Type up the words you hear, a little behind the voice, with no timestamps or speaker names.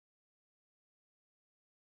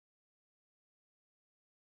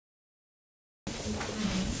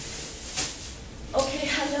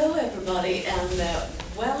everybody, and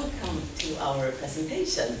welcome to our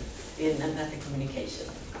presentation in empathic communication.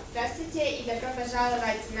 Здравствуйте и добро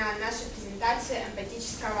пожаловать на нашу презентацию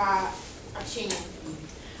эмпатического общения.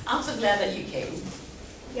 I'm so glad that you came.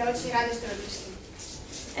 Я очень рада, что вы пришли.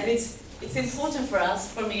 And it's important for us,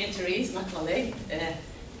 for me and Tereзе, my colleague, that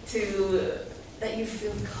you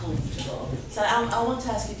feel comfortable. So I want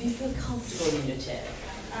to ask you, do you feel comfortable in your chair?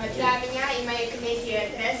 Для меня и моей коллеги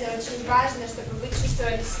Терезе очень важно, чтобы вы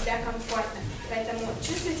чувствовали себя комфортно. Поэтому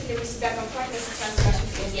чувствуете ли вы себя комфортно сейчас в вашем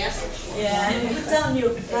кресле? Yeah, and put down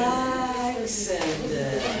your bags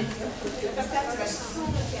and Поставьте ваши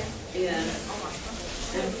сумки. Yeah,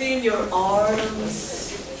 and feel your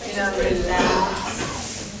arms,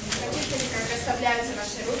 relax. Почувствуйте, как расслабляются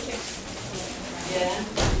ваши руки. Yeah.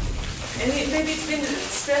 And maybe it's been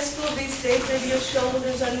stressful these days, maybe your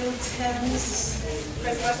shoulders are a little tense.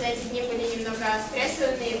 Возможно, эти дни были немного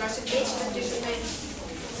стрессовыми, ваши плечи напряжены.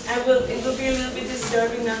 And it will be a little bit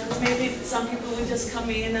disturbing now, because maybe some people will just come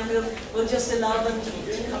in and we'll just allow them to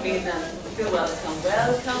come in and feel welcome.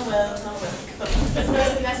 Welcome, welcome, welcome.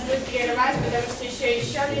 Возможно, нас будет прерывать, потому что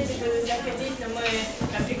еще люди будут заходить, но мы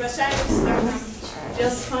приглашаем их сюда.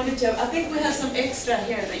 Just find a chair. I think we have some extra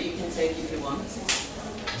here that you can take if you want.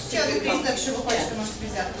 Ще одне крісло, якщо ви хочете, можете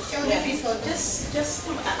взяти. Ще одне крісло. Just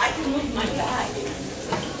come. I can move my bag.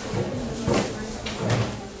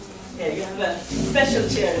 Yeah, you have a special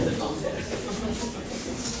chair in the front there.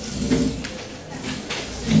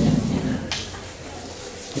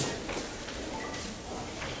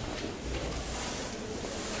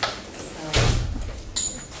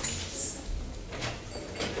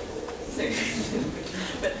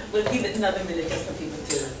 But we'll give it another minute just for people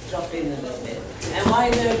to drop in a little bit. And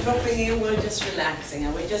while they're dropping in, we're just relaxing.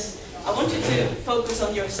 And I want you to focus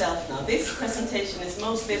on yourself now. This presentation is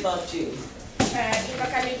mostly about you. И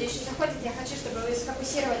пока люди еще заходят, я хочу, чтобы вы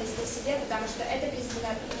сфокусировались на себе, потому что эта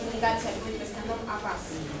презентация будет в основном о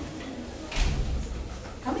вас.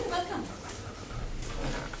 Come in, welcome.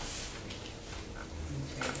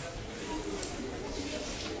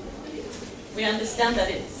 We understand that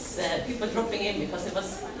it's people dropping in because there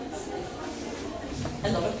was a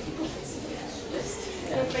lot of people.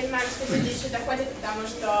 Мы понимаем, что люди еще доходят, потому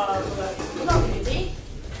что было много людей.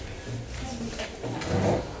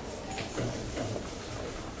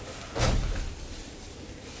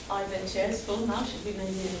 Are the chairs full now? Should we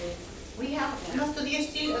maybe? У нас тут є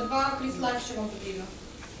стіль, два крісла, якщо вам потрібно.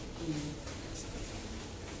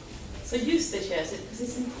 So use the chairs because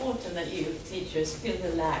it's important that you teachers feel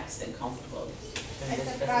relaxed and comfortable.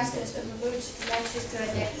 Это важно, чтобы вы, учителя,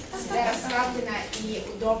 чувствовали себя расслабленно и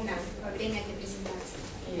удобно во время этой презентации.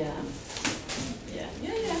 Yeah,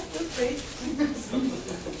 feel free.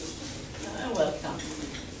 Welcome.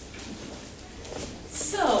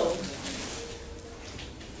 So,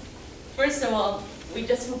 first of all, we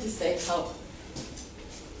just want to say how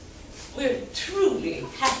we're truly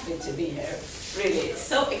happy to be here. Really, it's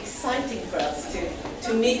so exciting for us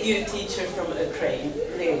to meet you, teacher from Ukraine,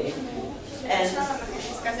 really. Сначала мы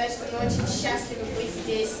хотим сказать, что мы очень счастливы быть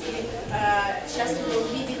здесь и счастливы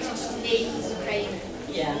увидеть учителей из Украины.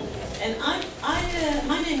 Yeah, and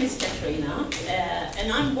my name is Katariina,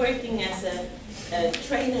 and I'm working as a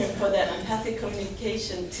trainer for the empathic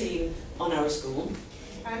communication team on our school.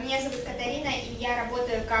 Меня зовут Катарина, и я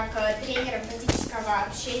работаю как тренер эмпатического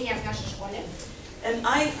общения в нашей школе. And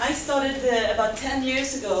I started about 10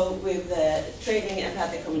 years ago with training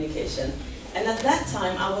empathic communication. And at that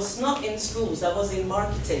time, I was not in schools, I was in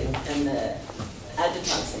marketing and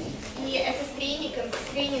advertising. И этот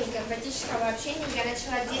тренинг эмпатического общения я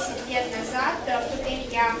начала 10 лет назад. В то время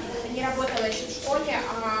я не работала еще в школе,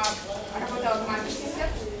 а работала в маркетинге.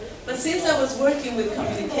 But since I was working with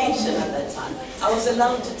communication at that time, I was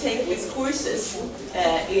allowed to take these courses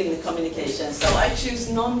in communication. So I choose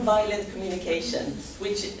non-violent communication,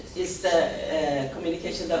 which is the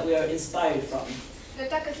communication that we are inspired from. Но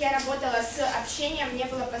так как я работала с общением, мне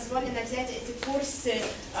было позволено взять эти курсы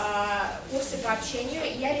по общению,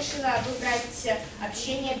 и я решила выбрать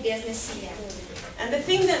общение без насилия. And the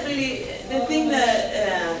thing that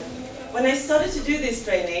when I started to do this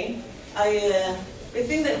training, the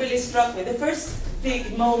thing that really struck me, the first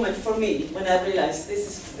big moment for me when I realized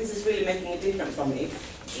this is really making a difference for me.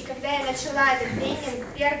 И когда я начала этот тренинг,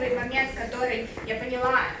 первый момент, который я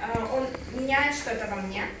поняла, он меняет что-то во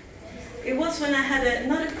мне. It was when I had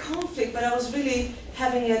not a conflict, but I was really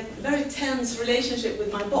having a very tense relationship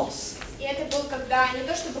with my boss. И это был когда не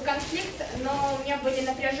то чтобы конфликт, но у меня были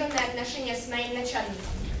напряженные отношения с моим начальником.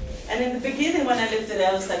 And in the beginning, when I looked at it,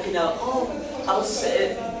 I was like, I was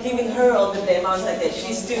giving her all the blame. I was like,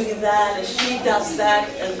 she's doing that, and she does that,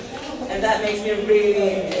 And that made me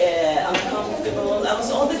really uncomfortable. I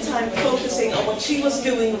was all the time focusing on what she was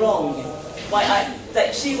doing wrong.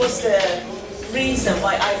 That she was the reason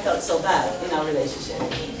why I felt so bad in our relationship.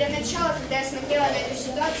 Для начала, когда я смотрела на эту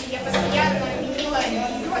ситуацию, я постоянно винила ее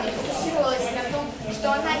и фокусировалась на том,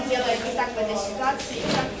 что она делает не так в этой ситуации, и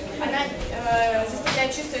как она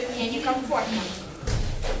заставляет чувствовать меня некомфортно.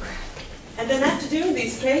 And then after doing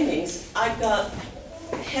these trainings, I got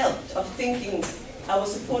help of thinking. I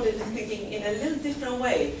was supported in thinking in a little different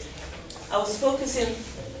way. I was focusing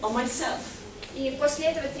on myself. И после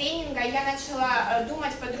этого тренинга я начала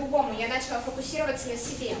думать по-другому, я начала фокусироваться на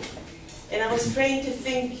себе. And I was trained to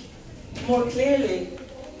think more clearly.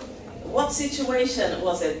 What situation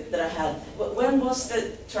was it that I had? When was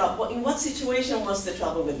the trouble? In what situation was the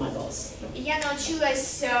trouble with my boss? И я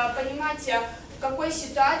научилась понимать, в какой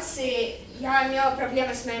ситуации я имела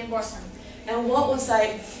проблемы с моим боссом. And what was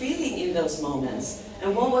I feeling in those moments?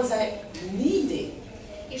 And what was I needing?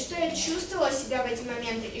 И что я чувствовала себя в эти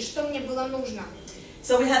моменты, и что мне было нужно.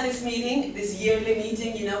 So we had this meeting, this yearly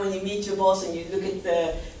meeting, you know, when you meet your boss and you look at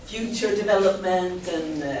the future development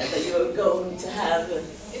and that you're going to have.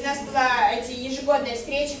 И у нас была эти ежегодные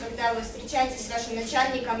встречи, когда вы встречаетесь с вашим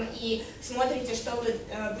начальником и смотрите, что вы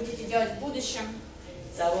будете делать в будущем.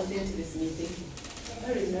 So I went into this meeting,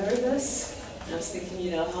 very nervous. And I was thinking,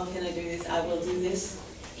 you know, how can I do this? I will do this.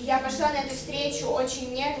 И я пошла на эту встречу,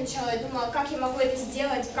 очень нервничала и думала, как я могу это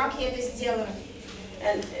сделать, как я это сделаю.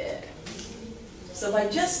 And so by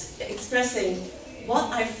just expressing what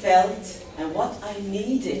I felt and what I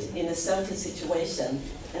needed in a certain situation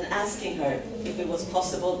and asking her if it was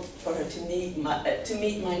possible for her to meet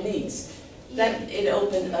my needs, then it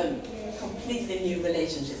opened a completely new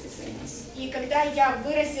relationship between us. И когда я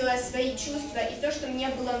выразила свои чувства и то, что мне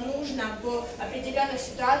было нужно в определенных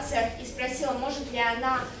ситуациях, и спросила, может ли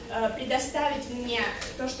она предоставить мне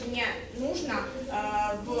то, что мне нужно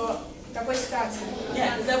в такой ситуации.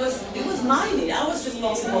 Yeah, because it was my need. I was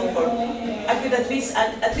responsible for. I could at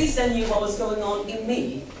least I knew what was going on in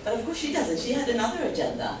me. But of course she doesn't. She had another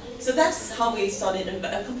agenda. So that's how we started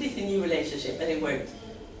a completely new relationship, and it worked.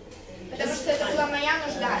 Потому что это была моя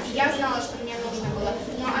нужда, и я знала, что мне нужно было.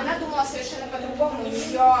 Но она думала совершенно по-другому, у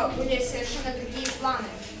нее были совершенно другие планы.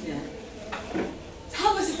 Yeah.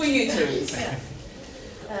 How was it for you, Tereзе?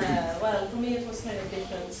 Well, for me it was very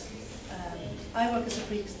different. I work as a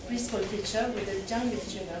preschool teacher with the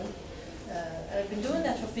youngest children. I've been doing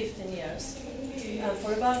that for 15 years. And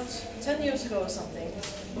for about 10 years ago or something,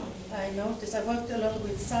 I noticed I worked a lot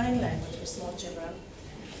with sign language with small children.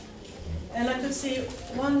 And I could see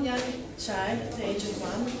one young child at the age of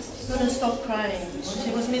 1 couldn't stop crying. She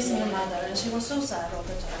was missing her mother and she was so sad all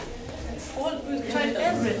the time. We tried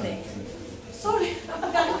everything. Sorry,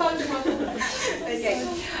 Окей.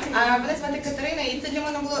 Мене звати Катаріна, і це для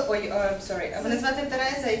мене було... Мене звати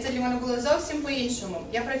Тереза, і це для мене було зовсім по-іншому.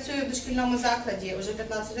 Я працюю в дошкільному закладі вже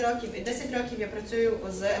 15 років, і 10 років я працюю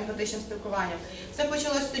з емпатичним спілкуванням. Все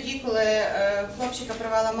почалось тоді, коли хлопчика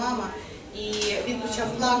привела мама, і він почав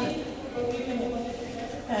плакати.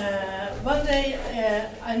 One day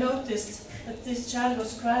I noticed that this child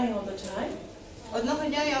was crying all the time. Одного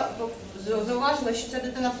дня я зауважила, що ця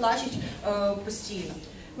дитина плаче постійно.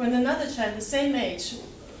 When another child, the same age,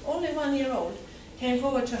 only 1 year old, came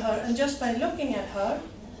forward to her and just by looking at her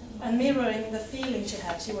and mirroring the feeling she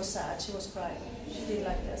had, she was sad, she was crying. She did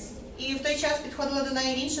like this. І в той час підходила до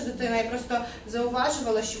неї інша дитина і просто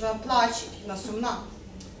зауважувала, що вона плаче, вона сумна.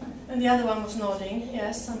 And the other one was nodding,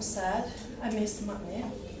 yes, I'm sad, I missed mommy.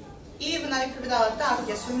 І вона відповідала, так,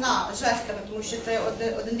 я сумна, жестами, тому що це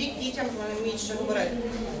один вік дітям, вони вміють ще говорити.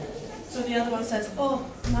 So the other one says, oh,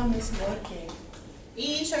 mom is working. І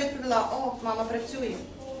інша відповіла, о, мама працює.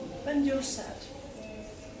 And you're sad.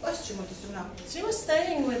 Ось чому ти сумна. She was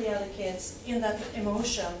staying with the other kids in that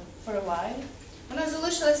emotion for a while. Вона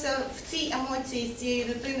залишилася в цій емоції з цією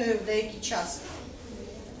дитиною в деякий час.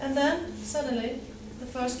 And then, suddenly,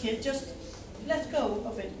 the first kid just let go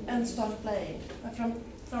of it and started playing. And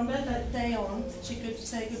from that day on, she could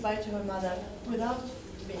say goodbye to her mother without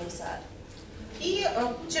being sad. І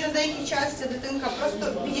через деякий час ця дитинка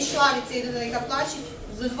просто підійшла від цієї дитини, яка плаче,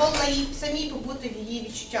 дозволила їй самій побути в її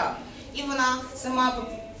відчуттях. І вона сама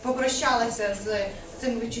попрощалася з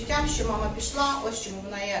цим відчуттям, що мама пішла, ось чому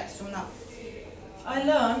вона є сумна. I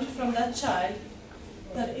learned from that child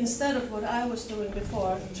that instead of what I was doing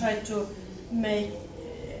before, trying to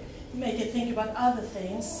make it think about other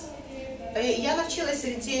things, Я навчилася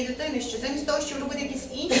від цієї дитини, що замість того, щоб робити якісь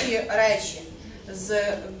інші речі, з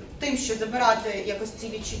тим, що забирати якось ці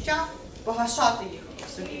відчуття, погашати їх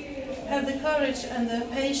в собі. have the courage and the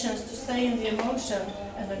patience to stay in the emotion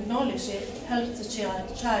and acknowledge it helps the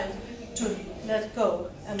child to let go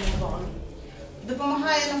and move on.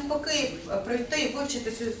 Допомагає навпаки пройти,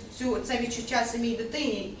 вивчити це відчуття самій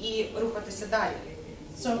дитині і рухатися далі.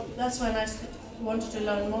 So that's when I wanted to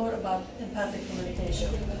learn more about empathic communication.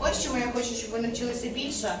 Ось чому я хочу, щоб ви навчилися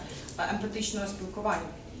більше емпатичного спілкування.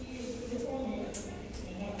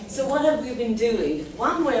 So what have we been doing?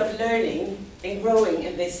 One way of learning and growing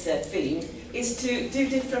in this theme is to do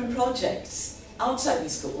different projects outside the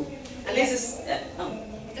school. And this is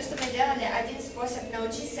То, что мы делали, один способ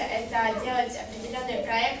научиться, это делать определенные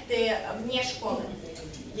проекты вне школы.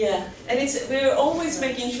 yeah, and we're always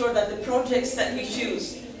making sure that the projects that we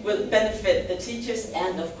choose will benefit the teachers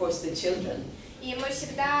and of course the children. И мы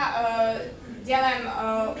всегда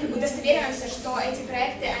удостоверяемся, что эти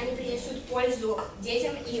проекты, они принесут пользу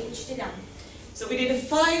детям и учителям. So we did a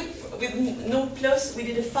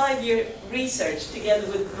 5-year research together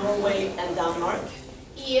with Norway and Denmark.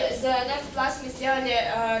 И за наш класс мы сделали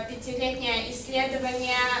 5-летнее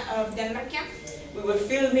исследование в Денмарке. We were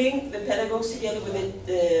filming the pedagogues together with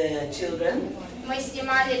the children. Мы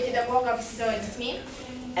снимали педагогов с детьми.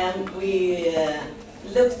 And we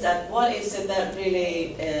looked at what is it that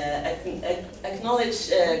really acknowledge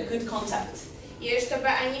good contact. И чтобы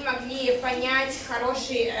они могли понять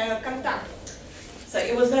хороший контакт. So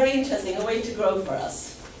it was very interesting, a way to grow for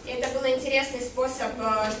us. И это был интересный способ,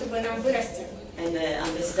 чтобы нам вырасти. And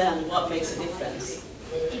understand what makes a difference.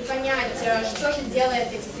 И понять, что же делает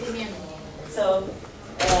эти перемены. So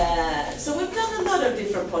we've done a lot of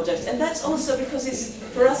different projects, and that's also because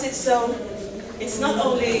for us it's not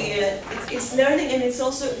only it's learning, and it's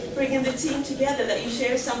also bringing the team together, that you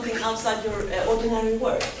share something outside your ordinary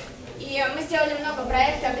work. И мы сделали много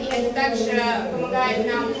проектов, и это также помогает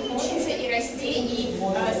нам учиться и расти, и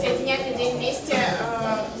соединять людей вместе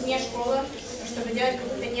вне школы, чтобы делать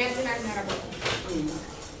какую-то неординарную работу.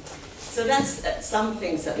 So that's some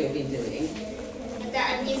things that we've been doing. Это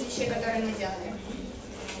одни из вещей, которые мы делали.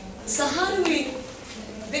 So how do we?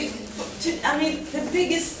 The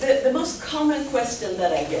most common question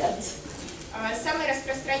that I get Самый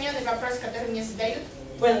распространенный вопрос, который мне задают,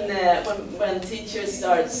 when teachers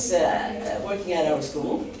starts working at our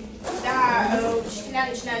school, когда учителя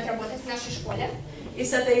начинают работать в нашей школе,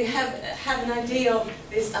 is that they have an idea of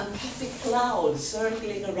this empathic cloud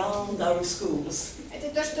circling around our schools. это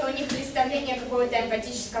то, что у них представление какого-то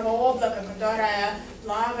эмпатического облака, которое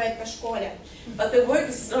плавает по школе. But the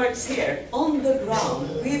work starts here, on the ground,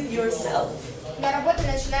 with yourself. Но работа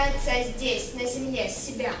начинается здесь, на земле, с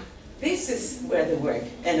себя. This is where the work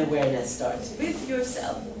and awareness starts, with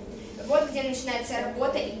yourself. Вот где начинается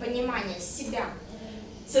работа и понимание себя.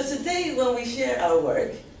 So today, when we share our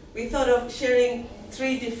work, we thought of sharing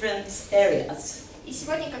 3 different areas. И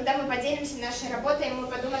сегодня, когда мы поделимся нашей работой, мы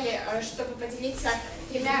подумали, чтобы поделиться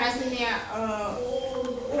 3 разными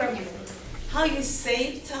уровнями. How you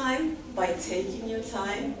save time by taking your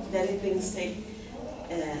time, letting things take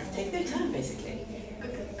their time, basically.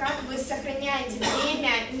 Как вы сохраняете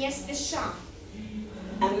время не спеша.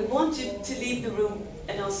 And we want you to leave the room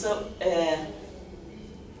and also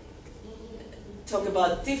talk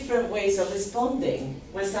about different ways of responding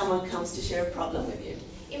when someone comes to share a problem with you.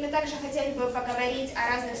 И мы также хотели бы поговорить о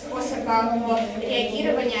разных способах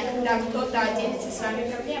реагирования, когда кто-то делится с вами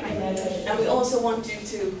проблемой. And we also want you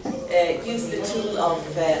to use the tool of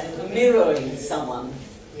mirroring someone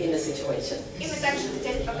in a situation. И мы также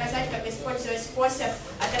хотели показать, как использовать способ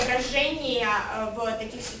отображения в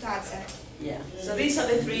таких ситуациях. Yeah. So these are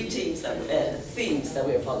the 3 themes that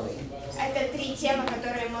we're following. Это 3 темы,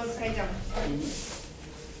 которые мы пройдем.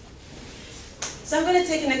 So I'm going to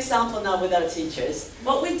take an example now with our teachers.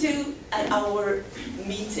 What we do at our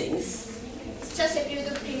meetings. Сейчас я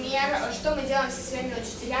приведу пример, что мы делаем со своими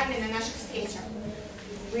учителями на наших встречах.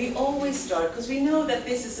 We always start, because we know that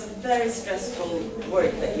this is a very stressful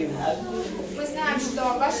work that you have. Мы знаем,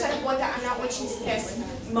 что ваша работа, она очень стрессовая.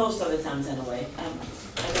 Most of the times anyway.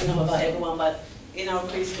 I don't know about everyone, but in our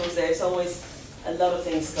preschools there's always a lot of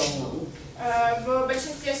things going on. В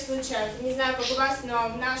большинстве случаев, не знаю, как у вас, но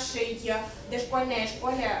в нашей дошкольной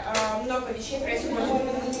школе много вещей происходит.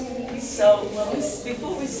 So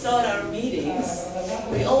before we start our meetings,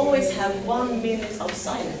 we always have 1 minute of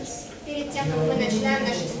silence. Перед тем, как мы начинаем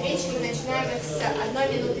наши встречи, мы начинаем их с 1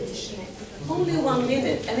 минуты тишины. Only 1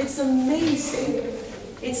 minute, and it's amazing.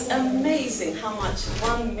 It's amazing how much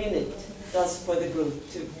 1 minute does for the group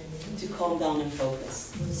to calm down and focus.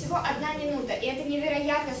 Всего 1 минута, и это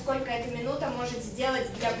невероятно, сколько эта минута может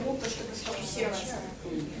сделать для группы, чтобы сфокусироваться.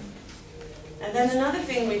 And then another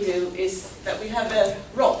thing we do is that we have a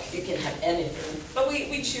rock. You can have anything, but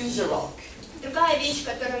we choose a rock. Другая вещь,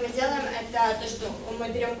 которую мы делаем, это то, что мы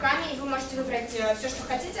берем камень, вы можете выбрать все, что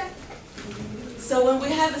хотите. So when we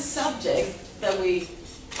have a subject that we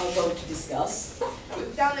are going to discuss,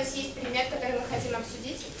 Когда у нас есть предмет, который мы хотим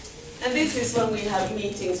обсудить, and this is when we have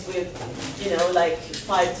meetings with, you know, like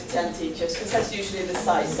 5 to 10 teachers, because that's usually the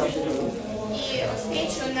size of the room. и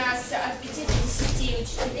встреча у нас от 5 до 10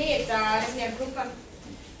 учителей, это размер группы.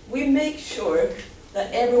 We make sure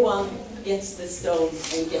that everyone gets the stone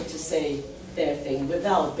and get to say their thing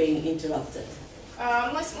without being interrupted.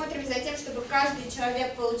 Мы смотрим за тем, чтобы каждый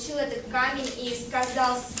человек получил этот камень и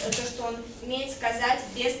сказал то, что он умеет сказать,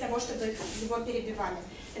 без того, чтобы его перебивали.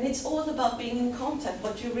 And it's all about being in contact,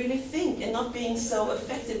 what you really think, and not being so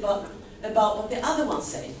affected about what the other one's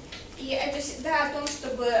saying. И это всегда о том,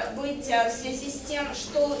 чтобы быть в связи с тем,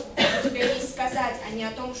 что у тебя есть сказать, а не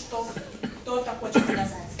о том, что кто-то хочет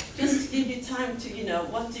сказать. Just to give you time to, you know,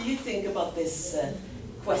 what do you think about this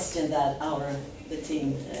question that the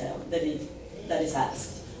team that is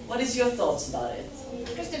asked? What is your thoughts about it?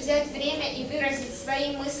 Просто взять время и выразить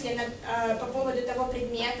свои мысли по поводу того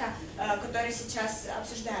предмета, который сейчас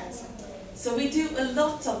обсуждается. So we do a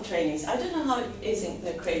lot of trainings. I don't know how it is in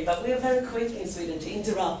Ukraine, but we are very quick in Sweden to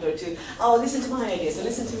interrupt or to, oh, listen to my ideas, or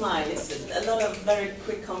listen to mine. It's a lot of very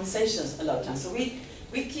quick conversations a lot of times. So we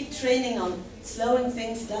keep training on slowing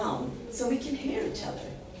things down so we can hear each other.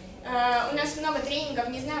 У нас много тренингов,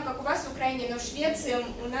 не знаю, как у вас в Украине, но в Швеции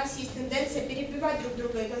у нас есть тенденция перебивать друг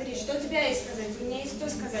друга и говорить, что у тебя есть сказать, у меня есть что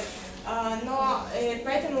сказать. Но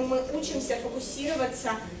поэтому мы учимся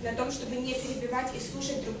фокусироваться на том, чтобы не перебивать и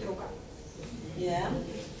слушать друг друга. Yeah.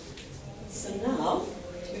 So now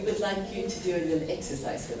we would like you to do a little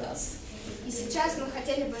exercise with us. И сейчас мы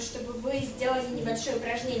хотели бы, чтобы вы сделали небольшое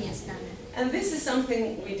упражнение с нами. And this is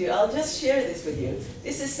something we do. I'll just share this with you.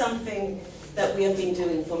 This is something that we have been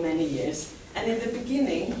doing for many years. And in the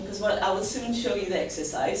beginning, because I will soon show you the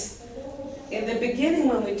exercise, in the beginning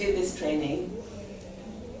when we did this training,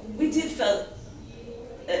 we did feel,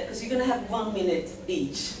 because you're going to have 1 minute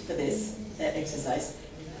each for this exercise.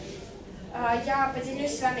 Я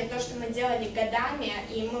поделюсь с вами то, что мы делали годами,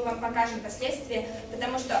 и мы вам покажем последствия,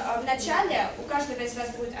 потому что в начале у каждого из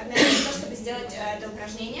вас будет 1 минута, чтобы сделать это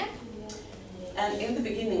упражнение. And in the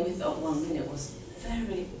beginning we thought 1 minute was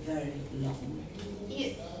very, very long.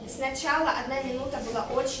 И сначала 1 минута была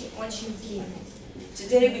очень-очень длинной.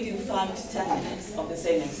 Today we do 5 to 10 minutes of the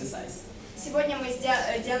same exercise. Сегодня мы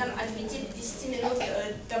делаем от 5 до 10 минут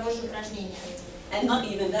того же упражнения. And not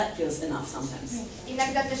even that feels enough sometimes.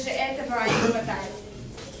 Inogda даже этого не хватает.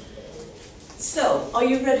 So, are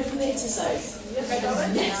you ready for the exercise?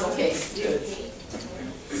 Yes, okay, good.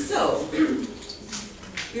 So,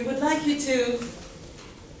 we would like you to,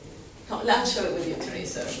 let's show it with you,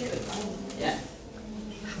 Teresa. Yeah.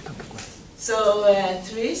 So,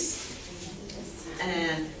 Therese,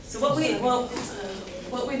 so what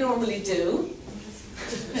we normally do,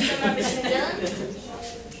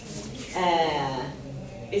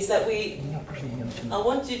 is that I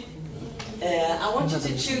want you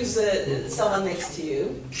to choose someone next to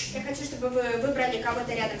you. Я хочу, чтобы вы выбрали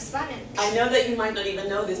кого-то рядом с вами. I know that you might not even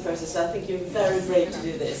know this person, so I think you're very brave to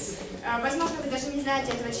do this. Возможно, вы даже не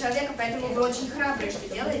знаете этого человека, поэтому вы очень храбрые, что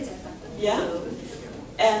делаете это. Yeah?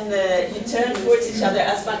 And you turn towards each other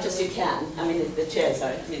as much as you can. I mean, the chairs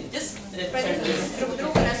are, just turn. Повернитесь друг к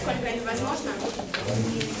другу, насколько это возможно.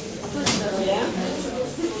 Yeah?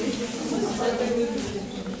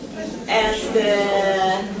 And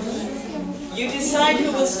you decide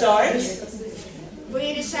who will start.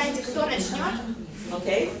 Вы решаете, кто начнет.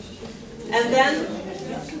 Okay? And then,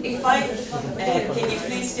 if can you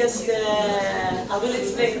please just, I will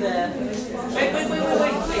explain the, wait.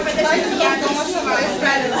 Подождите, я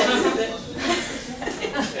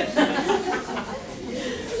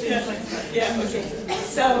Yeah, okay.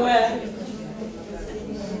 So,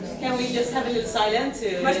 can we just have a little silence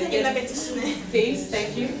to Можно немного тишины? please,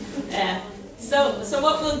 thank you. So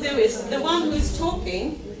what we'll do is, the one who's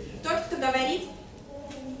talking, Тот, кто говорит,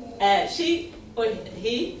 she or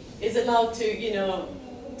he is allowed to, you know,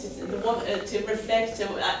 to reflect.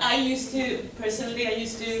 I used to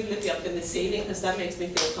look up in the ceiling because that makes me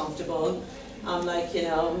feel comfortable. I'm like, you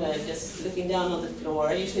know, just looking down on the floor.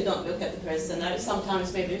 I usually don't look at the person.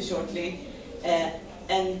 Sometimes maybe shortly,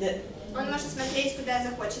 and. Он может смотреть, куда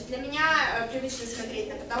захочет. Для меня привычно смотреть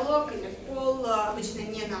на потолок или в пол, обычно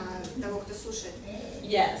не на того, кто слушает.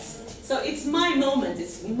 Yes. So it's my moment,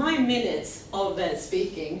 it's my minute of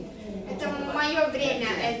speaking. Это мое время,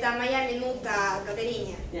 это моя минута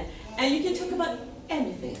говорения. Yeah. And you can talk about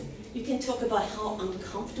anything. You can talk about how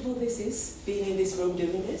uncomfortable this is, being in this room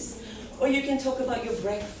doing this. Or you can talk about your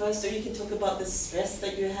breakfast, or you can talk about the stress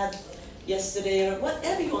that you had yesterday, or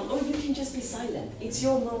whatever you want, or you can just be silent. It's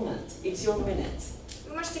your moment, it's your minute.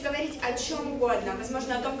 Вы можете говорить о чем угодно,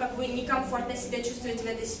 возможно, о том, как вы некомфортно себя чувствуете в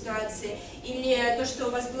этой ситуации, или то, что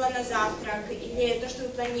у вас было на завтрак, или то, что вы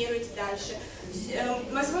планируете дальше.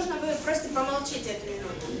 Возможно, вы просто помолчите эту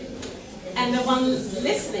минуту. And the one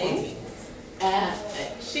listening,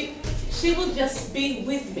 she will just be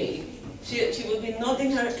with me. She will be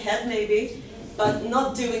nodding her head maybe, but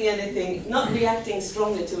not doing anything, not reacting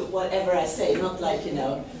strongly to whatever I say, not like, you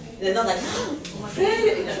know, they're not like, oh,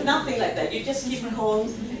 really? Nothing like that. You just keep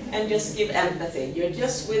calm and just give empathy. You're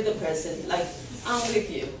just with the person, like, I'm with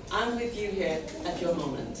you here at your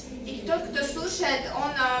moment. И тот, кто слушает,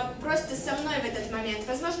 он просто со мной в этот момент.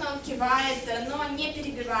 Возможно, он кивает, но не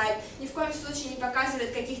перебивает, ни в коем случае не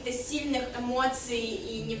показывает каких-то сильных эмоций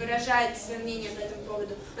и не выражает свое мнение по этому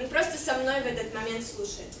поводу. Он просто со мной в этот момент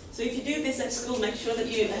слушает. So if you do this at school, make sure that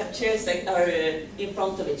you have chairs that are in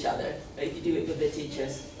front of each other. Or if you do it with the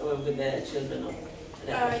teachers or with the children.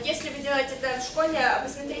 Если вы делаете это в школе,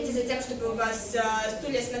 посмотрите за тем, чтобы у вас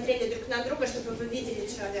стулья смотрели друг на друга, чтобы вы видели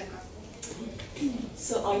человека.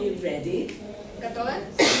 So are you ready? Готовы?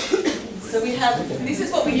 So we have, this is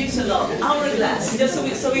what we use a lot, hourglass, just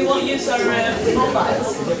so we won't use our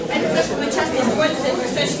mobiles. Это то, что мы часто используем,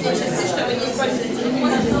 песочные часы, чтобы не использовать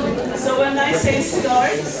телефон. So when I say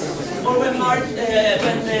start, or when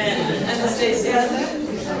Anastasia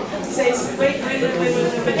says, wait,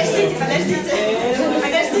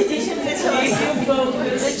 Подождите, еще не началось.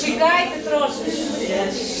 Зачекайте трошечки.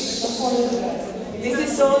 This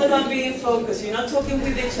is all about being focused. You're not talking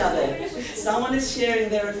with each other. Someone is sharing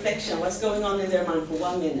their reflection, what's going on in their mind for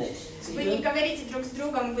 1 minute. So Вы не говорите друг с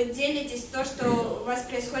другом, вы делитесь то, что у вас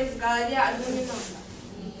происходит в голове 1 минуту.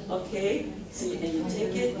 Okay, so you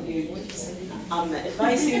take it, I'm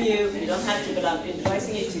advising you, you don't have to, but I'm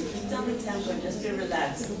advising you to keep down the tempo and just be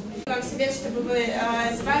relaxed. Вам совет, чтобы вы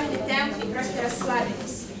сбавили темп и просто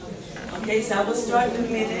расслабились. Okay, so I will start in a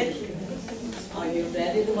minute. Are you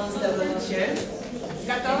ready, the ones that will share?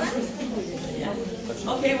 Готовы? Yeah.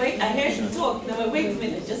 Okay, wait, I hear you talk. No, wait a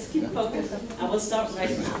minute, just keep focused. I will start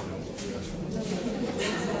right now.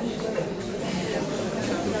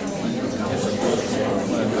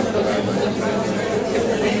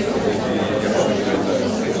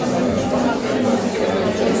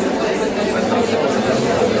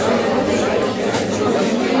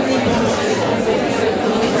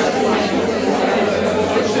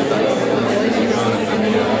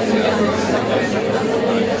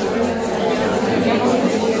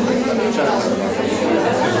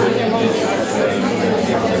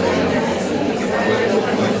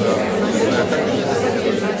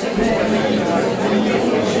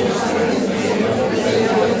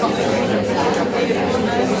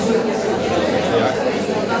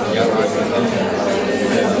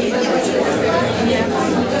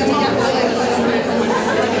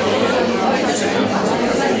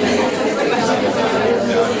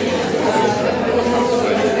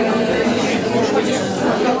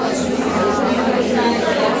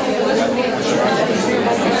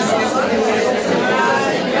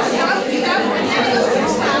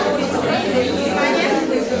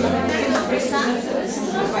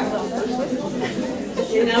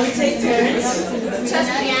 Now we take turns.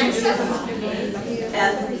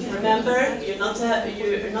 And remember, you're not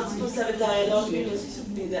supposed to have a dialogue, you're just to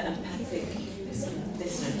be the empathic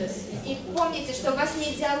listener. И помните, что у вас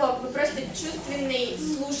не диалог, вы просто чувственный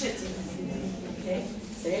слушатель. Okay,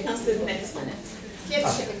 so here comes the next minute.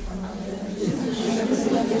 Следующий.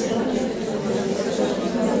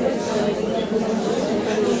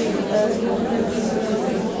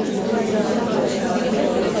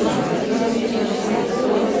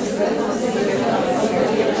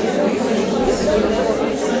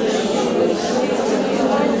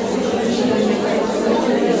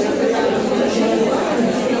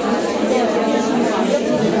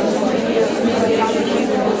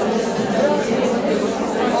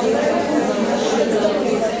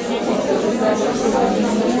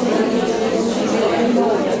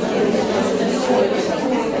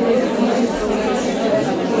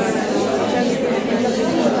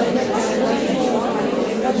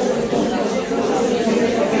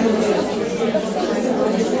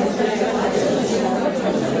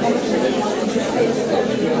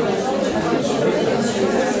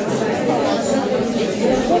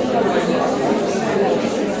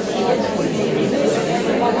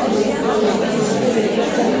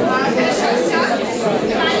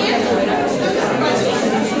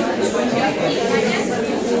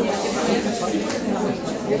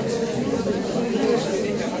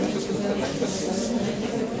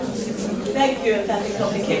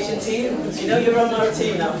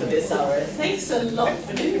 for this hour. Thanks a lot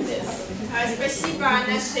for doing this. Спасибо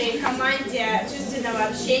нашей команде чувственного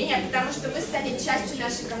общения, потому что вы стали частью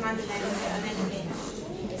нашей команды на это время.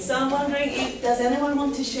 So I'm wondering if, does anyone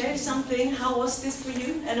want to share something? How was this for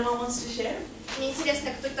you? Anyone wants to share? Мне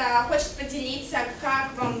интересно, кто-то хочет поделиться,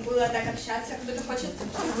 как вам было так общаться, кто-то хочет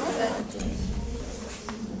сказать?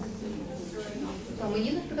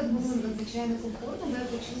 Мені, наприклад, було надзвичайно комфортно, бо я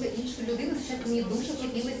почула іншу людину, спочатку мені дуже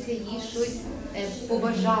хотілося їй щось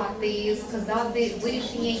побажати, сказати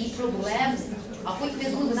вирішення її проблем, а потім я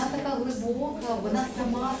думаю, вона така глибока, вона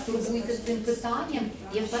сама турбується цим питанням,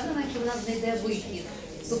 і я впевнена, що вона знайде вихід.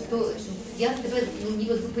 Тобто я себе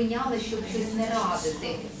ніби зупиняла, щоб щось не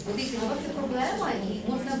радити. От якщо у вас це проблема,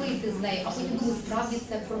 і можна вийти з неї, а потім думаю, справді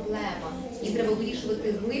це проблема. І треба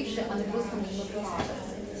вирішувати глибше, а не просто маніпулювати.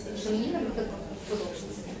 Що мені, наприклад, подобається.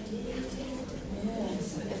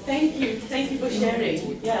 Thank you for sharing.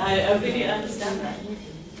 Yeah, I really understand that.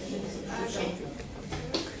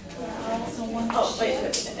 Oh, wait,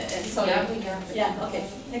 sorry. Yeah, okay.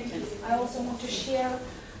 Thank you. I also want to share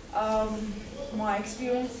my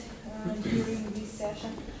experience during this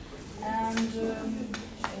session. And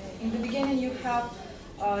in the beginning you have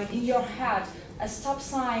in your head a stop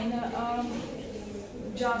sign,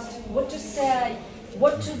 just what to say,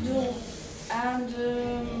 what to do, and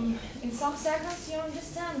in some seconds you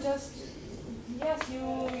understand, just yes, you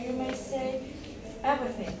may say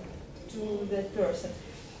everything to that person.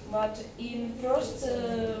 But in first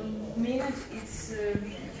minute,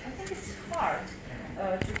 I think it's hard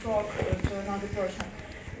to talk to another person,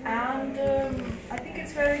 and I think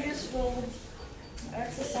it's very useful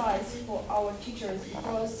exercise for our teachers,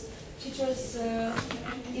 because teachers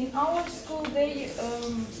in our school, they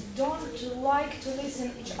don't like to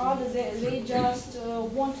listen each other. They just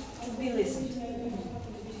want to be listened.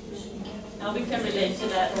 Now we can relate to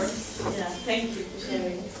that. Yeah, thank you for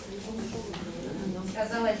sharing.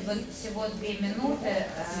 Казалось бы, всего 2 минуты.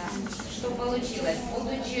 Что получилось?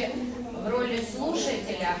 Будучи в роли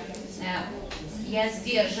слушателя, я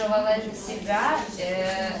сдерживала себя,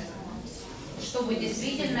 чтобы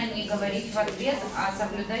действительно не говорить в ответ, а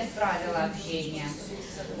соблюдать правила общения.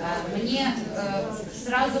 Мне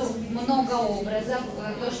сразу много образов.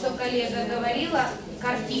 То, что коллега говорила,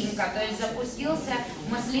 картинка, то есть запустился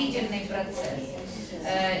мыслительный процесс.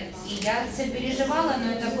 И я сопереживала,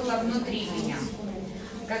 но это было внутри меня.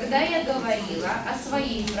 Когда я говорила о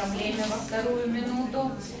своей проблеме во 2-ю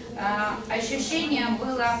минуту, ощущение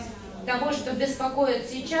было того, что беспокоит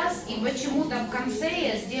сейчас, и почему-то в конце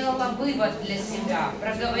я сделала вывод для себя,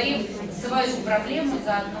 проговорив свою проблему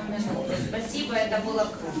за 1 минуту. Спасибо, это было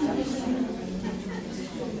круто.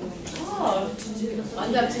 Oh,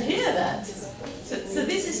 I'd love to hear that. So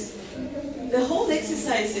this is, the whole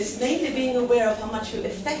exercise is mainly being aware of how much you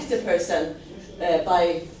affect a person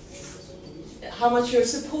by how much you're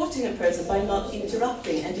supporting a person by not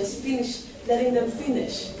interrupting and just letting them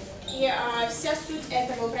finish. И вся суть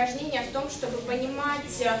этого упражнения в том, чтобы понимать,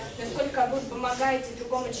 насколько вы помогаете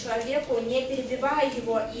другому человеку, не перебивая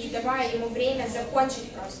его и давая ему время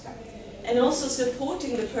закончить просто. And also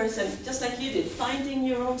supporting the person, just like you did, finding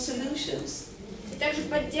your own solutions. И также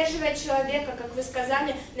поддерживая человека, как вы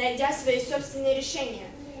сказали, найдя свои собственные решения.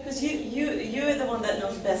 Because you're the one that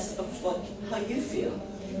knows best of how you feel.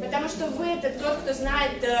 Потому что вы это тот, кто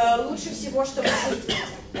знает лучше всего, что вы чувствуете.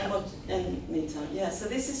 Yeah, so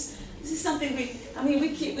this is something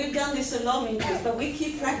we've done this a long years, but we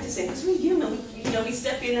keep practicing because we're human. We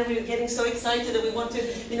step in and we're getting so excited that we want to,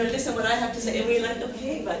 listen what I have to say, and we're like,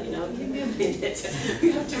 okay, but give me a minute.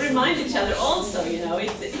 We have to remind each other also,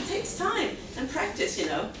 it takes time and practice,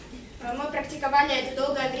 Мы практиковали это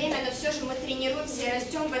долгое время, но все же мы тренируемся и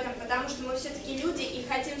растем в этом, потому что мы все-таки люди и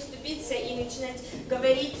хотим вступиться и начинать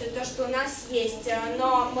говорить то, что у нас есть.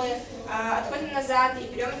 Но мы отходим назад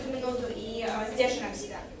и берем эту минуту и сдерживаем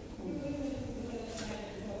себя.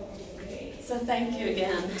 So thank you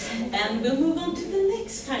again. And we'll move on to the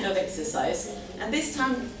next kind of exercise. And this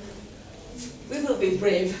time we will be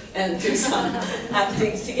brave and do some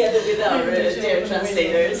acting together with our dear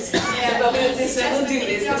translators. But we'll do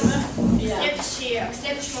this. К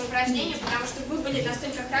следующему упражнению, потому что вы были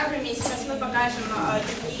настолько храбрыми, и сейчас мы покажем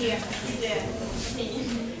такие виды упражнений.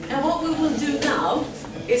 And what we will do now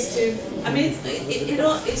is to,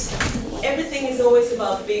 everything is always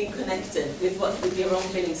about being connected with your own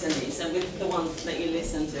feelings and needs and with the one that you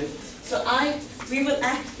listen to. So we will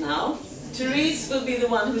act now. Therese will be the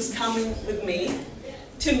one who's coming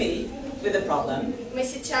to me with a problem. Мы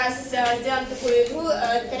сейчас сделаем такую игру.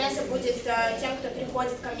 Тереза будет тем, кто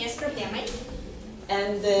приходит ко мне с проблемой.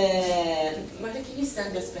 And Marta, can you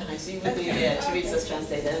stand just behind? So you will be Theresa's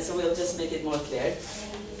translator, so we'll just make it more clear.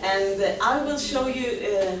 And I will show you,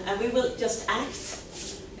 and we will just act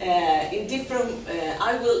in different,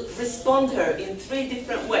 I will respond her in 3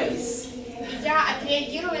 different ways. Я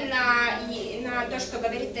отреагирую на то, что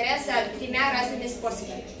говорит Тереза, 3 разными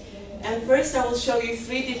способами. And first I will show you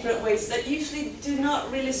 3 different ways that usually do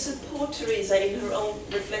not really support Teresa in her own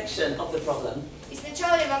reflection of the problem. И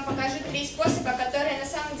сначала я вам покажу 3 способа, которые на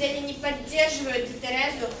самом деле не поддерживают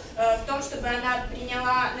Терезу в том, чтобы она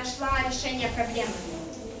нашла решение проблемы.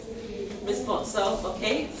 Response. So,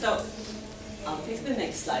 okay, so I'll take the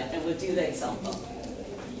next slide and we'll do the example.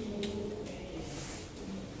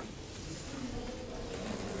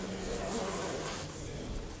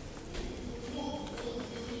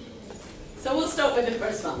 So we'll start with the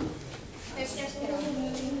first one. Начнем с первого.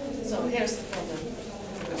 So here's the problem.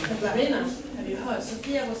 Katariina, have you heard?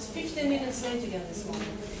 Sophia was 15 minutes late again this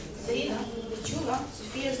morning. Катерина, ти чула?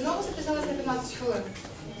 Софія знову запізнилась на 15 хвилин.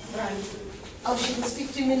 Вранці. Oh, she was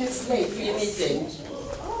 15 minutes late for your meeting.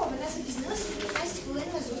 О, вона запізнилася на 15 хвилин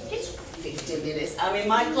на зустріч. 15 minutes. I mean,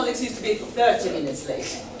 my colleagues used to be 30 minutes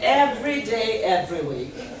late. Every day, every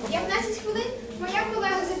week. 15 хвилин? Моя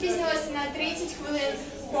колега запізнилася на 30 хвилин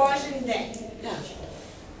кожен день. Yeah.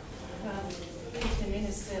 15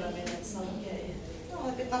 minutes still, I mean, it's not okay. Ну,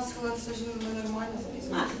 але 15 хвилин це ж нормально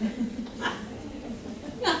запізнилася.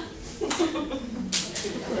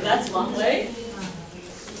 So that's one way.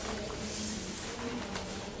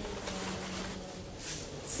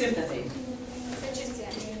 Sympathy. Сочувствие.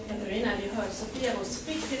 Katariina, have you heard? Sophia was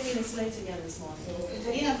 15 minutes late again this morning.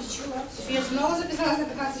 Катерина, ти чула? Софія знову запізнилась на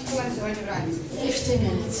 15 хвилин сьогодні вранці. 15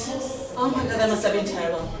 minutes. Oh my God, that must have been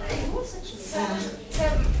terrible.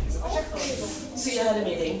 Це жахливо. So you had a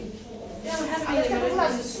meeting. Yeah, we had a Але в meeting тебе with була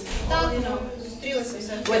Mrs. зустріч. Так, you know, зустрілися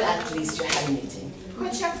все. Well, at least you had a meeting.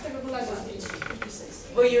 Хоча б в тебе була зустріч.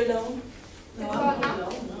 Were you alone? Ти була одна?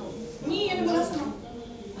 Ні, я не була сама.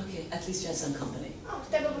 Okay, at least you had some company. А,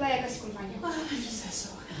 в тебе була якась компанія.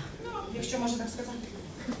 Ну, якщо можна так сказати.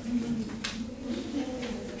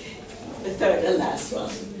 The third and last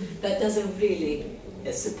one. That doesn't really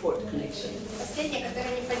support connection. Последняя,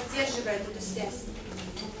 которая не поддерживает эту связь.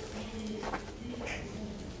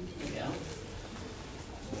 Yeah.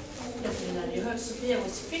 Katariina, have you heard? Sophia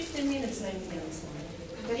was 15 minutes late again this morning.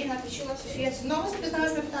 Катерина, ти чула? Софія знову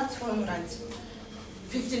запізнилась на 15 хвилин вранці.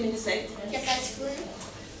 15 minutes late. 15 хвилин.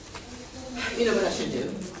 You know what I should do?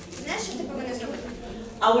 Знаєш, що ти повинна зробити?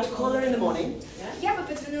 I would call her in the morning. Я би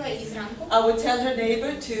подзвонила їй зранку. I would tell her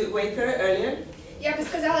neighbor to wake her earlier. Я би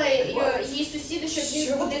сказала їй сусіду, щоб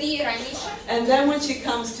він збудив її раніше. And then when she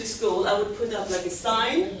comes to school, I would put up like a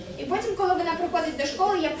sign. І потім, коли вона приходить до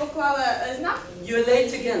школи, я поклала знак. You're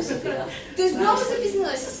late again, Sophia. Ти знову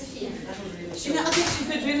запізнилася, Софія. You know, I think she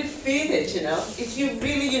could really feel it, you know. If you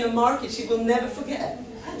really, mark it, she will never forget.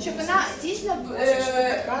 Щоб вона дійсно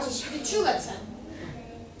відчула це.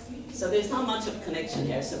 So there's not much of connection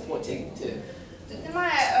here supporting too. Тут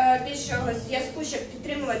немає більшого зв'язку, щоб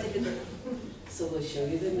підтримувати людину. So we'll show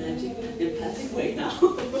you the magic empathic way now.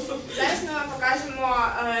 Зараз ми вам покажемо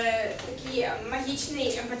такий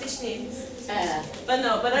магічний емпатичний.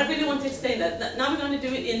 But I really want to explain that. Now we're going to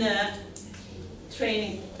do it in a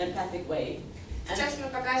training empathic way. Сейчас мы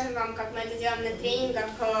покажем вам, как мы это делаем на тренингах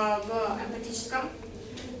в эмпатическом.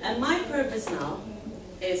 And my purpose now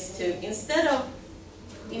is to instead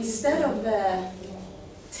of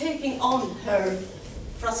taking on her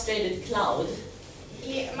frustrated cloud.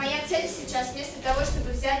 И моя цель сейчас, вместо того, чтобы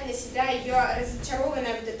взять на себя ее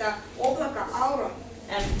разочарованное вот это облако, ауру,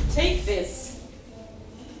 And take this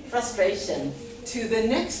frustration to the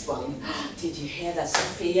next one. Did you hear that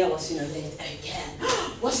Sophia was late again?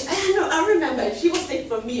 Was she? I remember. She was late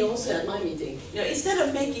for me also at my meeting. Instead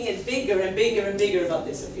of making it bigger and bigger and bigger about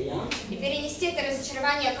this Sophia. И перенести это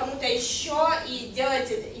разочарование кому-то еще и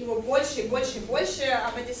делать его больше и больше и больше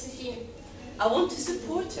об этой Софии. I want to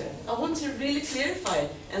support her. I want to really clarify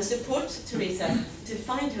and support Teresa to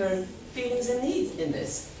find her feelings and needs in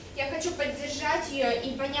this. Я хочу поддержать ее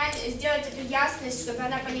и понять, сделать эту ясность, чтобы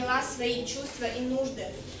она поняла свои чувства и нужды.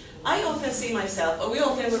 I often see myself, or we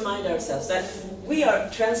often remind ourselves that we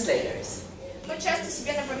are translators. Мы часто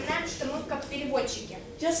себе напоминаем, что мы как переводчики.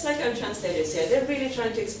 Just like our translators here, they're really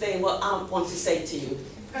trying to explain what I want to say to you.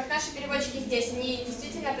 Как наши переводчики здесь, они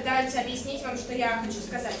действительно пытаются объяснить вам, что я хочу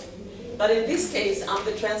сказать. But in this case, I'm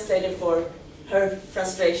the translator for her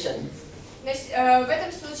frustration. То есть в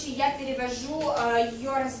этом случае я перевожу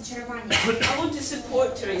ее разочарование. I want to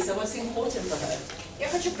support Teresa, what's important for her. Я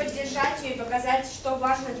хочу поддержать ее и показать, что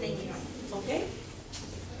важно для нее. Okay?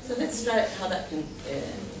 So let's try how that can,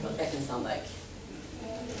 what that can sound like.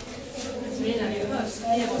 Katariina, you heard?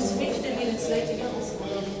 Sophia was 15 minutes late again this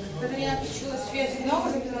morning. Катаріна почула свій знову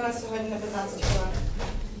запізнила сьогодні на 15 хвилин.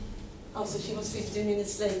 Oh, so she was 15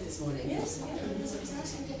 minutes late this morning? Yes,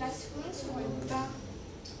 запізнилася на 15 хвилин сьогодні. Так.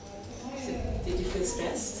 Did you feel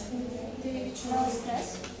stressed? Ти відчувала стрес?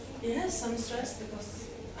 Yes, I'm stressed because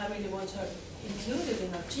I really want her included in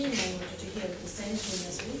our team. I wanted to hear the same thing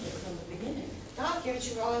as we did from the beginning. Так, я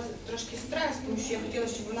відчувала трошки стрес, тому що я хотіла,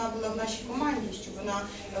 щоб вона була в нашій команді, щоб вона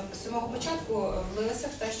з самого початку влилася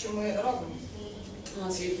в те, що ми робимо. Oh,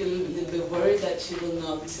 so you feel a little bit worried that she will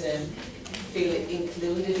not feel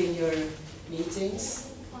included in your meetings?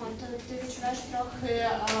 То ти відчуваєш трохи,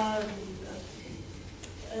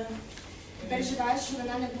 переживаєш, що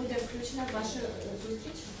вона не буде включена в вашу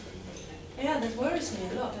зустріч? Yeah, that worries me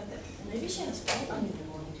a lot. Maybe she has problems in the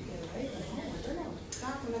morning to get away from home. I don't know.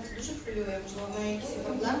 Так, мене це дуже хвилює, можливо, в неї якісь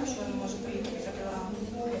проблеми, що вона не може приїхати за програму.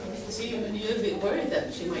 So you're a bit worried that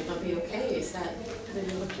she might not be okay. Is that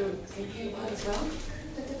really what you're thinking about as well?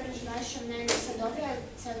 То ти переживаєш, що в неї не все добре,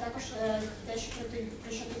 це також те,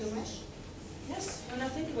 про що ти думаєш? Yes, when I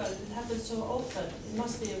think about it, it happens so often. It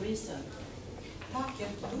must be a reason. Так, я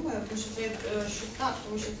думаю, тому що це щось так,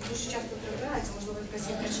 тому що це дуже часто трапляється, можливо, якась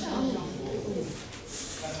є причина.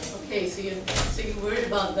 Okay, so you're worried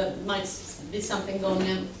about that might be something going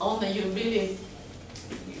on, and you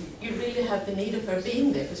really have the need of her being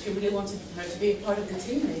there because you really wanted her to be a part of the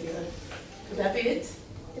team. Maybe could that be it?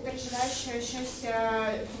 Ти переживаєш, що щось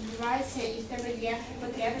відбувається і в тебе є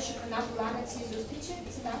потреба, щоб вона була на цій зустрічі?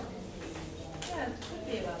 Це так? Yeah, it could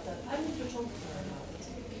be about that. I need to talk to her about it.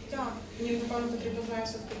 Так, мені, напевно, потрібно з нею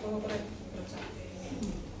все-таки поговорити про це.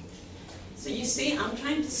 So you see, I'm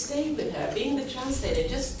trying to stay with her, being the translator,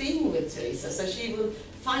 just being with Teresa, so she will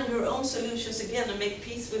find her own solutions again and make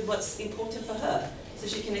peace with what's important for her, so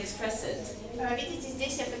she can express it. Видите,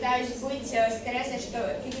 здесь я пытаюсь быть с Терезой, что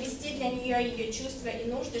перевести для нее ее чувства и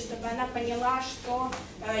нужды, чтобы она поняла, что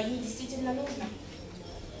ей действительно нужно.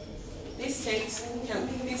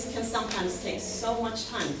 This can sometimes take so much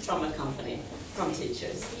time from a company, from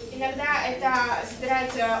teachers. Иногда это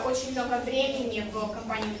забирает очень много времени в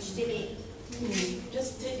компании учителей.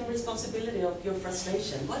 Just taking responsibility of your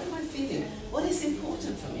frustration. What am I feeling? What is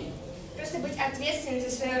important for me? Просто быть ответственным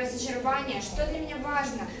за свое разочарование, что для меня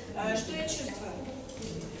важно, что я чувствую.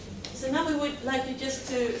 So now we would like you just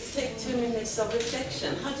to take 2 minutes of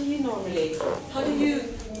reflection.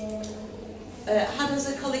 How does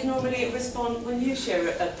a colleague normally respond when you share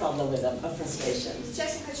a problem with them, a frustration? Сейчас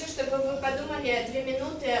я хочу, чтобы вы подумали 2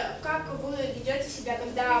 минуты, как вы ведете себя,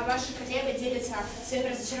 когда ваши коллеги делятся своим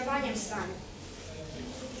разочарованием с вами.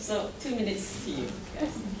 So 2 minutes to you,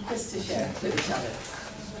 just to share with each other.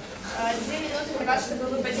 2 минуты для вас, чтобы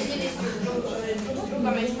вы поделились друг с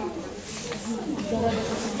другом этим опытом.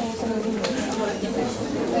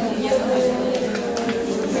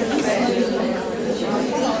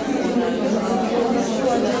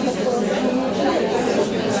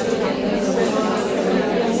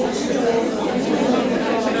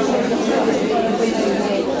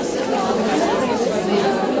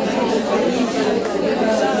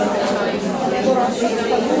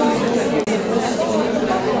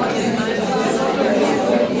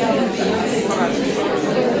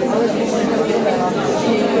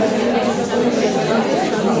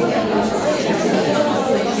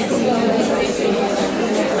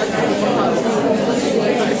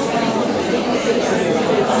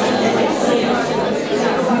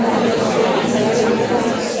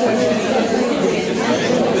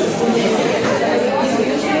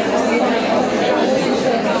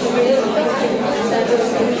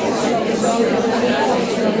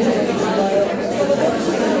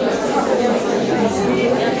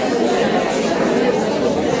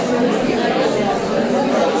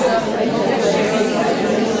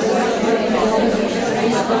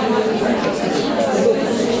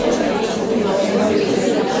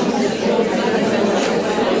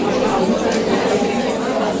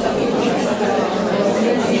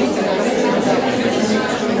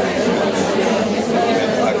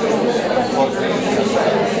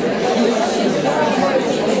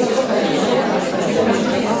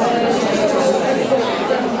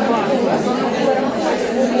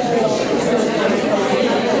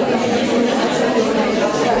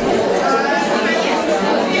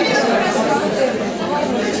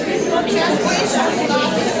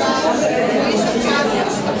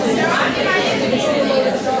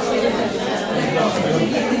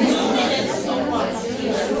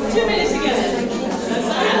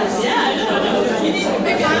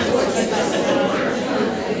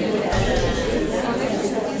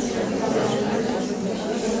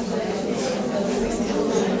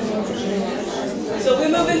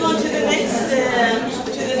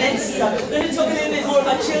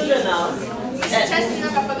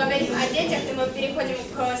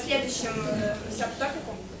 следующем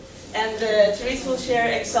сабтопику. And Therese will share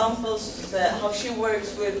examples how she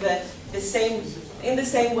works with in the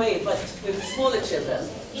same way, but with smaller children.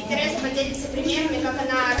 И Тереза поделится примерами, как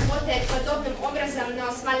она работает подобным образом, но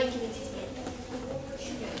с маленькими детьми.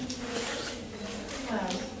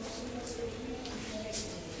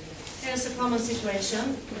 Here's a common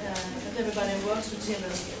situation that everybody who works with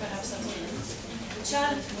children perhaps has seen. A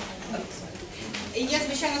child. Є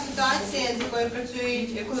звичайна ситуація, з якою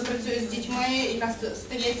працюють, коли працюють з дітьми, яка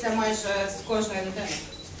стається майже з кожною дитиною.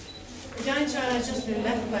 A young child has just been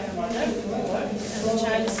left by her mother, and the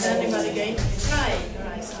child is standing by the gate crying her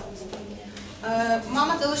eyes out.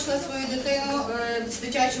 Мама залишила свою дитину в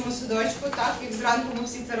дитячому садочку, так, як зранку ми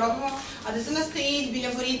всі це робимо, а дитина стоїть біля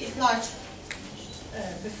воріт і плаче.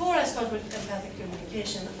 Before I start with empathic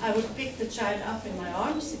communication, I would pick the child up in my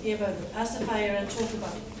arms, give her the pacifier and talk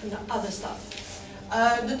about other stuff.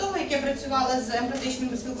 До того, як я працювала з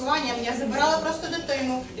емпатичним спілкуванням, я забирала просто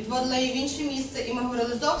дитину, відводила її в інше місце, і ми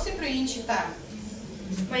говорили зовсім про інші теми.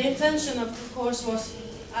 My intention, of course, was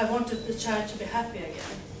I wanted the child to be happy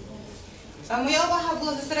again. Моя увага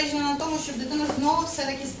була зосереджена на тому, щоб дитина знову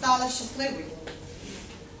все-таки стала щасливою.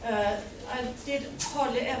 I did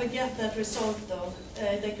hardly ever get that result though.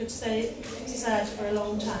 They could stay sad for a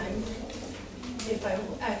long time if I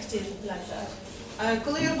acted like that.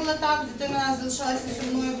 Коли я робила так, дитина залишалася зі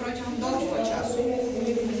мною протягом довгого часу.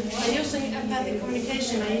 By using empathic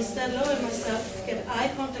communication, I instead lower myself, get eye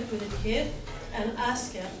contact with the kid, and ask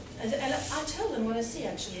her. And I tell them what I see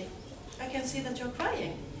actually. I can see that you're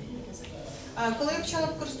crying. Коли я почала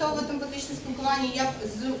використовувати емпатичне спілкування,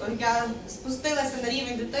 я спустилася на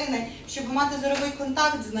рівень дитини, щоб мати зоровий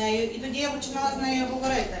контакт з нею, і тоді я починала з нею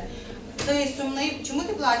говорити. Ти сумний? Чому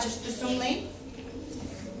ти плачеш? Ти сумний?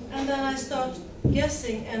 And then I start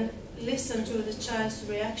guessing and listen to the child's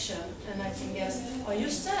reaction, and I can guess, are you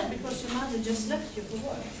sad because your mother just left you for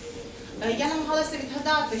work? Я намагалася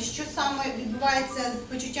відгадати, що саме відбувається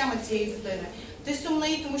з почуттями цієї дитини. Ти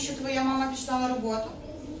сумний, тому що твоя мама пішла на роботу?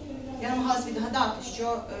 Я намагалася відгадати,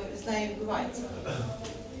 що з нею відбувається.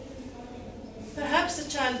 Perhaps the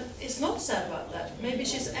child is not sad about that. Maybe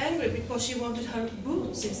she's angry because she wanted her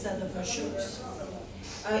boots instead of her shoes.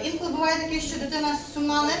 Інколи буває таке, що дитина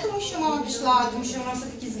сумна не тому, що мама пішла, тому що вона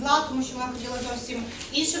все-таки зла, тому що вона хотіла зовсім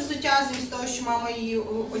інше взуття, замість того, що мама її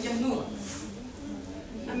одягнула.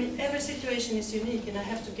 I mean, every situation is unique and I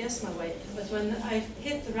have to guess my way. But when I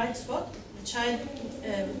hit the right spot, the child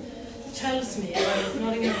tells me by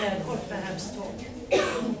nodding her head or perhaps talk.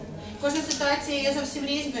 Кожна ситуація є зовсім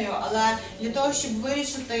різною, але для того, щоб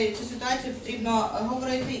вирішити цю ситуацію, потрібно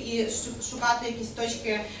говорити і шукати якісь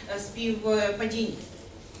точки співпадіння.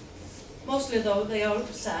 Mostly though, they are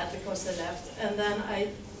sad because they left, and then I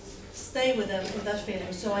stay with them in that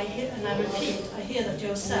feeling. So I hear and I repeat, I hear that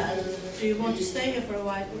you're sad. Do you want to stay here for a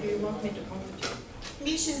while or do you want me to comfort you?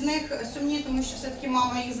 Більшість з них сумні, тому що все-таки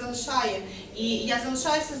мама їх залишає. І я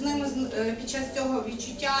залишаюся з ними під час цього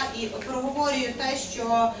відчуття і проговорюю те,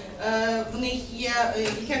 що в них є,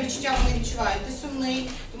 яке відчуття вони відчувають. Ти сумний,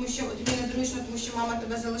 тому що тобі незручно, тому що мама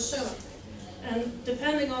тебе залишила. And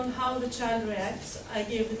depending on how the child reacts, I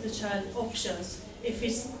give the child options. If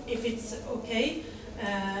it's okay,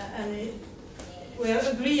 and we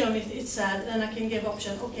agree on it, it's sad, then I can give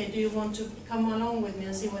option. Okay, do you want to come along with me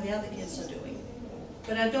and see what the other kids are doing?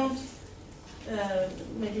 But I don't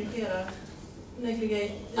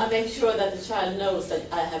negligate. I make sure that the child knows that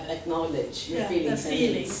I have acknowledged your feelings and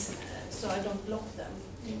needs. So I don't block them.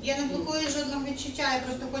 Я не блокую жодного відчуття, я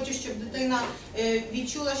просто хочу, щоб дитина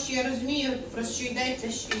відчула, що я розумію, про що йдеться,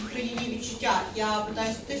 про її відчуття. Я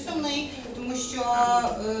питаюся, ти сумний, тому що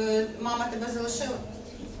мама тебе залишила.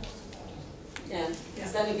 Yeah,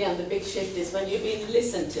 because then again the big shift is when you're being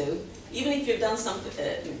listened to, even if you've done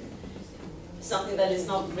something that is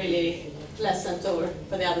not really pleasant or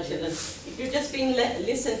for the other children, if you're just being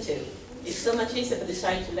listened to, it's so much easier for the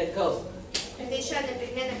child to let go. Это еще одна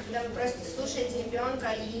перемена, когда вы просто слушаете ребенка,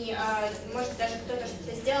 и может даже кто-то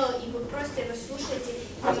что-то сделал, и вы просто его слушаете,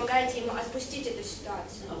 помогаете ему отпустить эту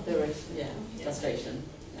ситуацию. Of the frustration.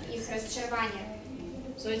 Их разочарование.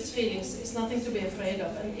 So it's feelings, it's nothing to be afraid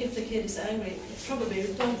of, and if the kid is angry, probably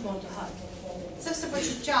you don't want to hug. Це все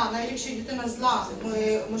почуття, навіть якщо дитина зла,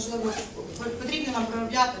 ми, можливо, потрібно нам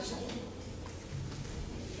проявляти це.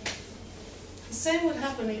 The same would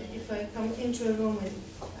happen if I come into a room with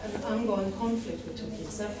an ongoing conflict with two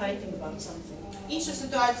kids. They're fighting about something. Інша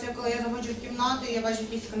ситуація, коли я заходжу в кімнату і я бачу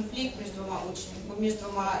якийсь конфлікт між двома учнями, між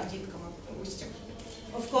двома дітками, учнями.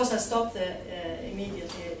 Of course, I stop there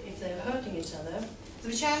immediately if they're hurting each other.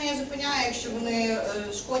 Звичайно, я зупиняю, якщо вони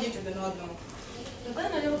шкодять один одному. But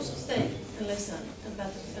then I also stay and listen and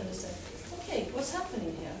understand. Okay, what's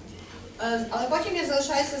happening here? Але потім я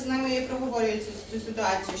залишаюся з ними і проговорюю цю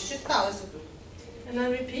ситуацію. Що сталося тут? And I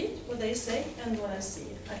repeat what they say and what I see.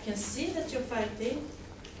 I can see that you're fighting,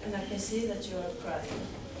 and I can see that you are crying.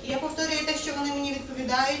 І я повторюю те, що вони мені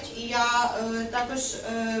відповідають, і я також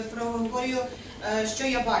проговорюю, що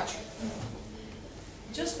я бачу.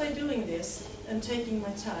 Just by doing this and taking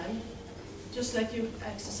my time, just like you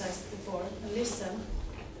exercised before, and listen,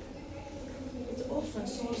 it often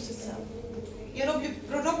solves itself. Я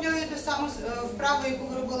пророблюю ту саму вправу, яку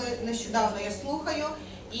ви робили нещодавно. Я слухаю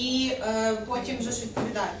і потім вже ж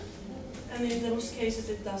відповідаю. And in those cases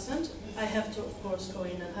it doesn't, I have to of course go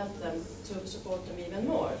in and help them to support them even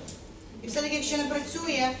more. І все-таки, якщо не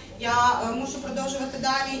працює, я мушу продовжувати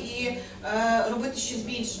далі і робити щось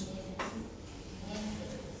більше.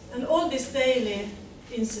 And all these daily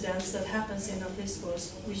incidents that happens in our preschools,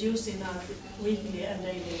 we use in our weekly and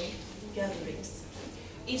daily gatherings.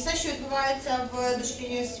 І все, що відбувається в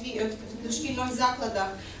дошкільних закладах,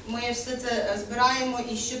 ми все це збираємо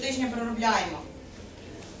і щотижня проробляємо.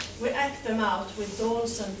 We act them out with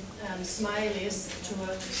dolls and smileys to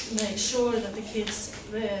make sure that the kids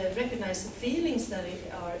recognize the feelings that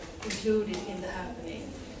are included in the happening.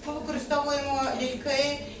 Ми використовуємо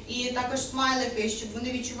ляльки і також смайлики, щоб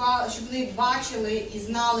вони відчували, щоб вони бачили і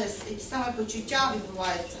знали, які саме почуття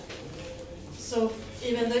відбуваються. So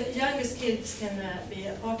even the youngest kids can be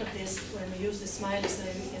a part of this when we use the smileys, and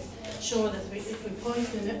we can show that if we point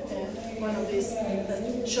in one of these that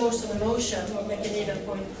shows some emotion, they can even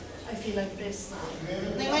point, I feel like this now.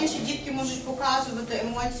 Найменші дітки можуть показувати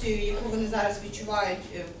емоцію, яку вони зараз відчувають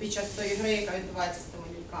під час тої гри, яка відбувається з тими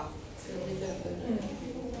ляльками.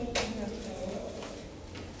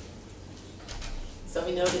 So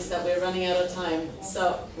we notice that we're running out of time. So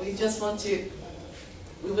we just want to,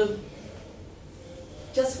 we will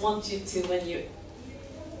just want you to, when you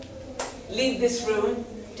leave this room,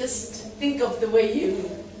 just think of the way you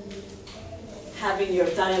having your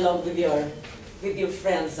dialogue with your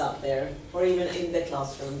friends out there, or even in the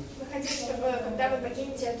classroom. Мы хотим, чтобы, когда вы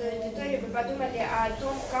покинете эту аудиторию, вы подумали о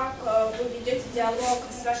том, как вы ведете диалог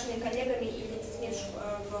с вашими коллегами или детьми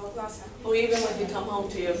в классах. Or even when you come home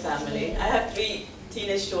to your family. I have 3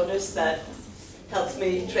 teenage daughters that helps me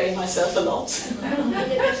train myself a lot.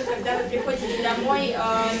 Или даже когда вы приходите домой,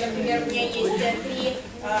 например, у меня есть 3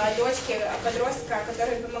 дочки, подростка,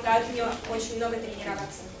 которые помогают мне очень много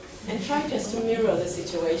тренироваться. And try just to mirror the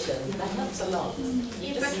situation. That helps a lot.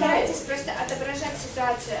 И постарайтесь просто отображать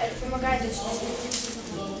ситуацию, это помогает очень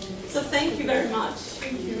сильно. So thank you very much.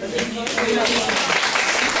 Thank you.